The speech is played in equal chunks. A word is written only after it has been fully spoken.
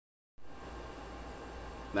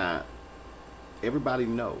Now, everybody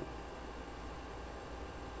know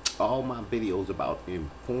all my videos about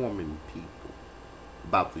informing people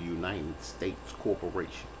about the United States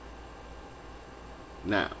Corporation.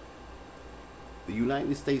 Now, the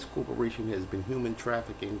United States Corporation has been human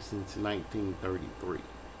trafficking since 1933.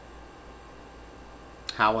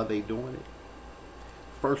 How are they doing it?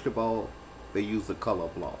 First of all, they use the color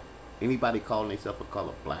of law. Anybody calling themselves a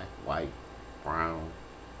color, black, white, brown,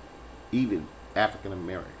 even African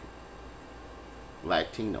American,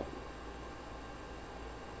 Latino,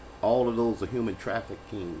 all of those are human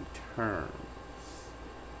trafficking terms.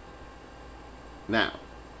 Now,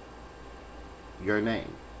 your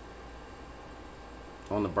name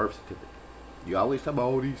on the birth certificate. You always talk about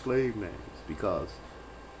all these slave names because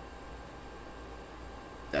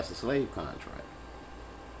that's a slave contract.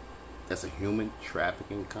 That's a human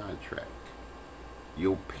trafficking contract.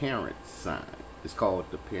 Your parents signed. It's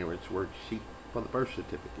called the parents' worksheet for the birth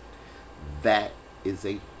certificate. That is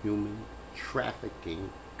a human trafficking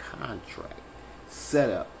contract set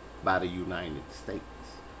up by the United States.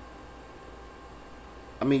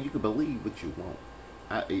 I mean, you can believe what you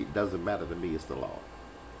want. It doesn't matter to me. It's the law.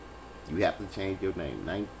 You have to change your name.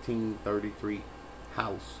 1933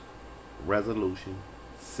 House Resolution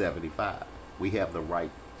 75. We have the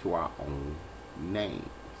right to our own names.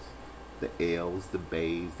 The Els, the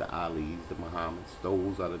Bays, the Alis, the Muhammads.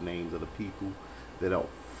 Those are the names of the people that are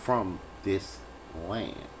from this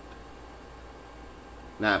land.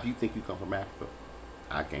 Now, if you think you come from Africa,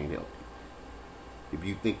 I can't help you. If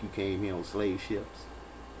you think you came here on slave ships,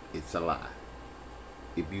 it's a lie.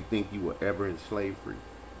 If you think you were ever in slavery,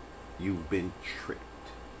 you've been tricked.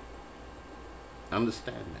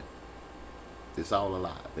 Understand that. It's all a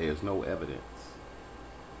lie. There's no evidence.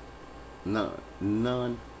 None.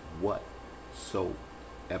 None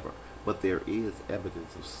whatsoever. But there is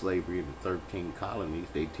evidence of slavery in the 13 colonies.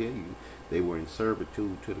 They tell you they were in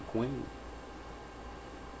servitude to the Queen.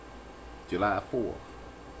 July 4th,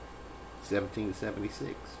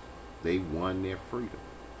 1776. They won their freedom,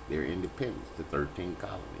 their independence, the 13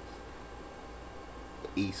 colonies.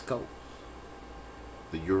 The East Coast,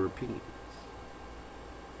 the Europeans.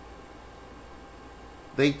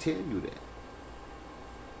 They tell you that.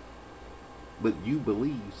 But you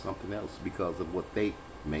believe something else because of what they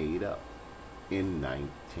made up in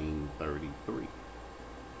 1933.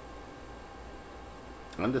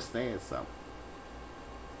 Understand something.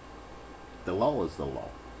 The law is the law.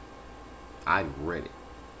 I've read it.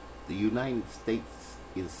 The United States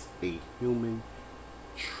is a human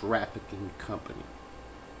trafficking company.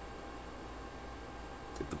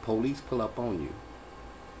 If the police pull up on you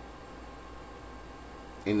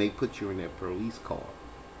and they put you in their police car,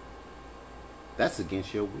 that's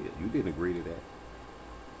against your will. You didn't agree to that.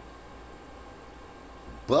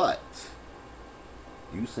 But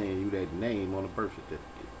you saying you that name on a birth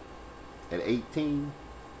certificate. At 18,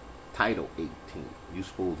 Title 18. You're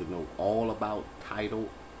supposed to know all about Title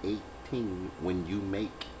 18 when you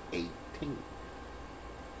make 18.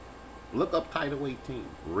 Look up Title 18.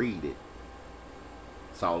 Read it.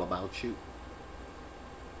 It's all about you.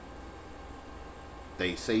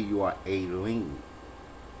 They say you are alien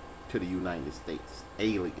to the United States.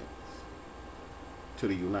 Aliens to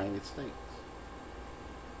the United States.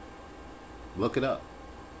 Look it up.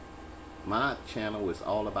 My channel is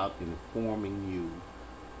all about informing you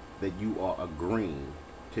that you are agreeing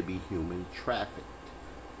to be human trafficked.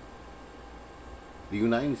 The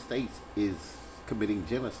United States is committing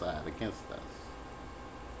genocide against us.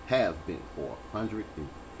 Have been for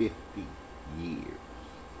 150 years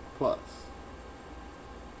plus.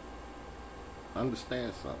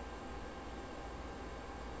 Understand something.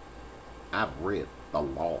 I've read the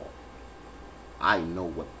law. I know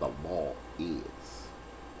what the law is.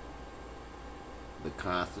 The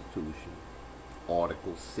Constitution,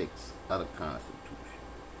 Article 6 of the Constitution.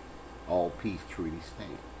 All peace treaties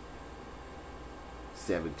stand.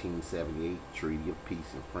 1778 Treaty of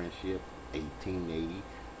Peace and Friendship. 1880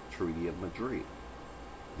 Treaty of Madrid.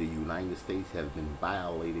 The United States has been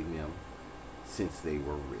violating them since they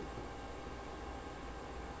were written.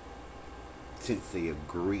 Since they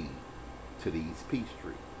agreed to these peace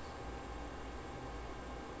treaties.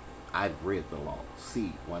 I've read the law.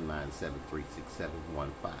 C 197-36715.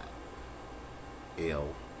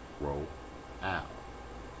 L. Row Al.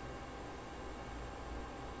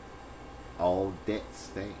 All debts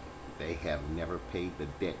stand. They have never paid the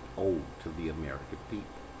debt owed to the American people.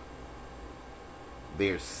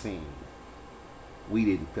 They're saying we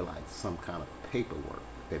didn't fill out some kind of paperwork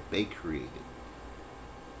that they created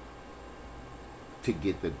to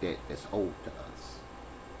get the debt that's owed to us.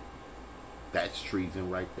 That's treason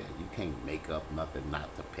right there. You can't make up nothing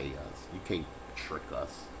not to pay us. You can't trick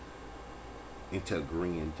us into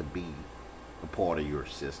agreeing to be a part of your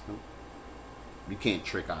system. You can't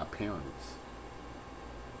trick our parents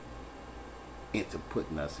into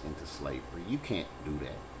putting us into slavery. You can't do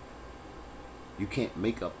that. You can't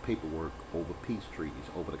make up paperwork over peace treaties,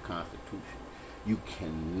 over the Constitution. You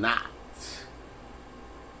cannot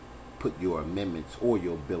put your amendments or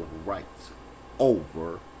your Bill of Rights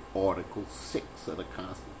over Article 6 of the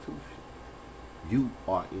Constitution. You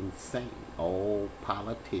are insane. All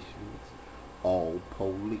politicians, all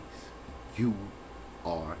police, you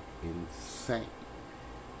are insane.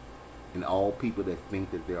 And all people that think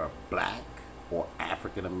that they are black or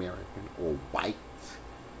African American or white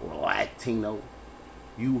or Latino,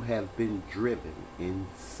 you have been driven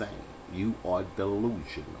insane. You are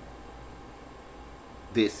delusional.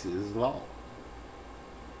 This is law.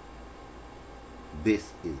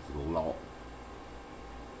 This is law.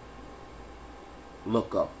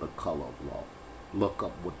 Look up the color of law. Look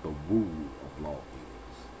up what the rule of law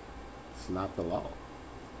is. It's not the law.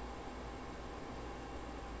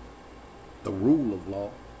 The rule of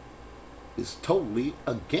law is totally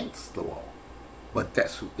against the law. But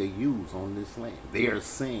that's what they use on this land. They are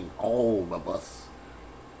saying all of us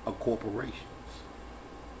are corporations.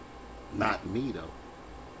 Not me, though.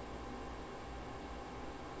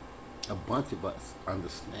 A bunch of us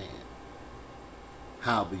understand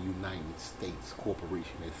how the United States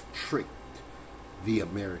Corporation has tricked the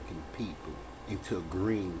American people into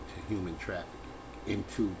agreeing to human trafficking,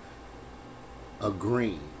 into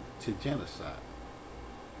agreeing to genocide.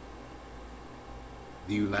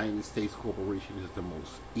 The United States Corporation is the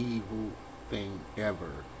most evil thing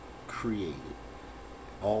ever created.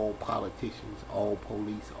 All politicians, all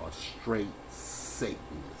police are straight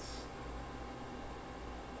Satanists.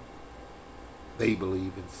 They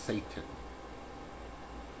believe in Satan.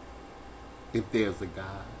 If there's a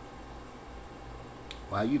God,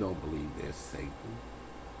 why you don't believe there's Satan?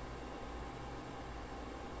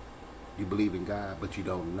 You believe in God, but you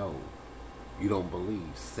don't know. You don't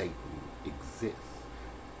believe Satan exists.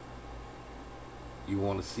 You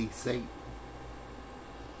want to see Satan?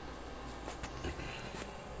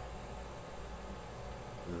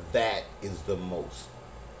 That is the most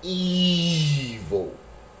evil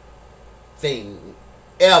thing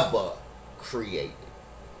ever created.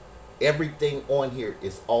 Everything on here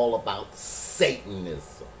is all about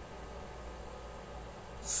Satanism.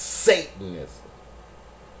 Satanism.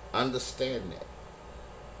 Understand that.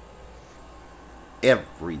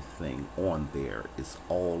 Everything on there is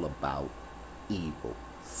all about evil.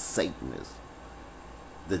 Satanism.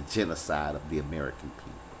 The genocide of the American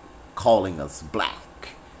people. Calling us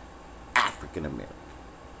black, African American.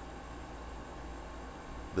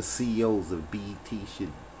 The CEOs of BET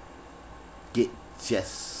should get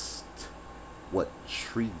just what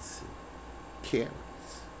treason carries.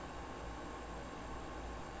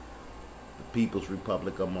 The People's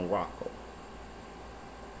Republic of Morocco.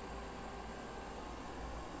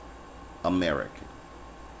 American.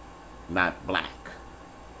 Not black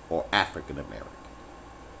or African American.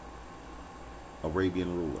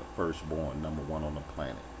 Arabian ruler, firstborn, #1 on the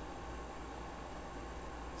planet.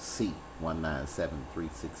 C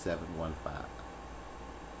 197-36715.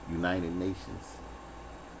 United Nations,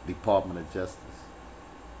 Department of Justice.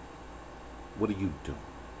 What are you doing?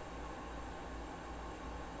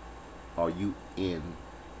 Are you in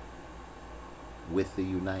with the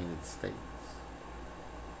United States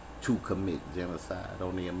to commit genocide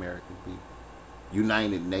on the American people?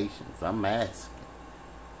 United Nations, I'm asking,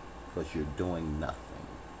 because you're doing nothing.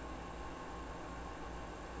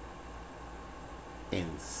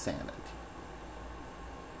 Insanity.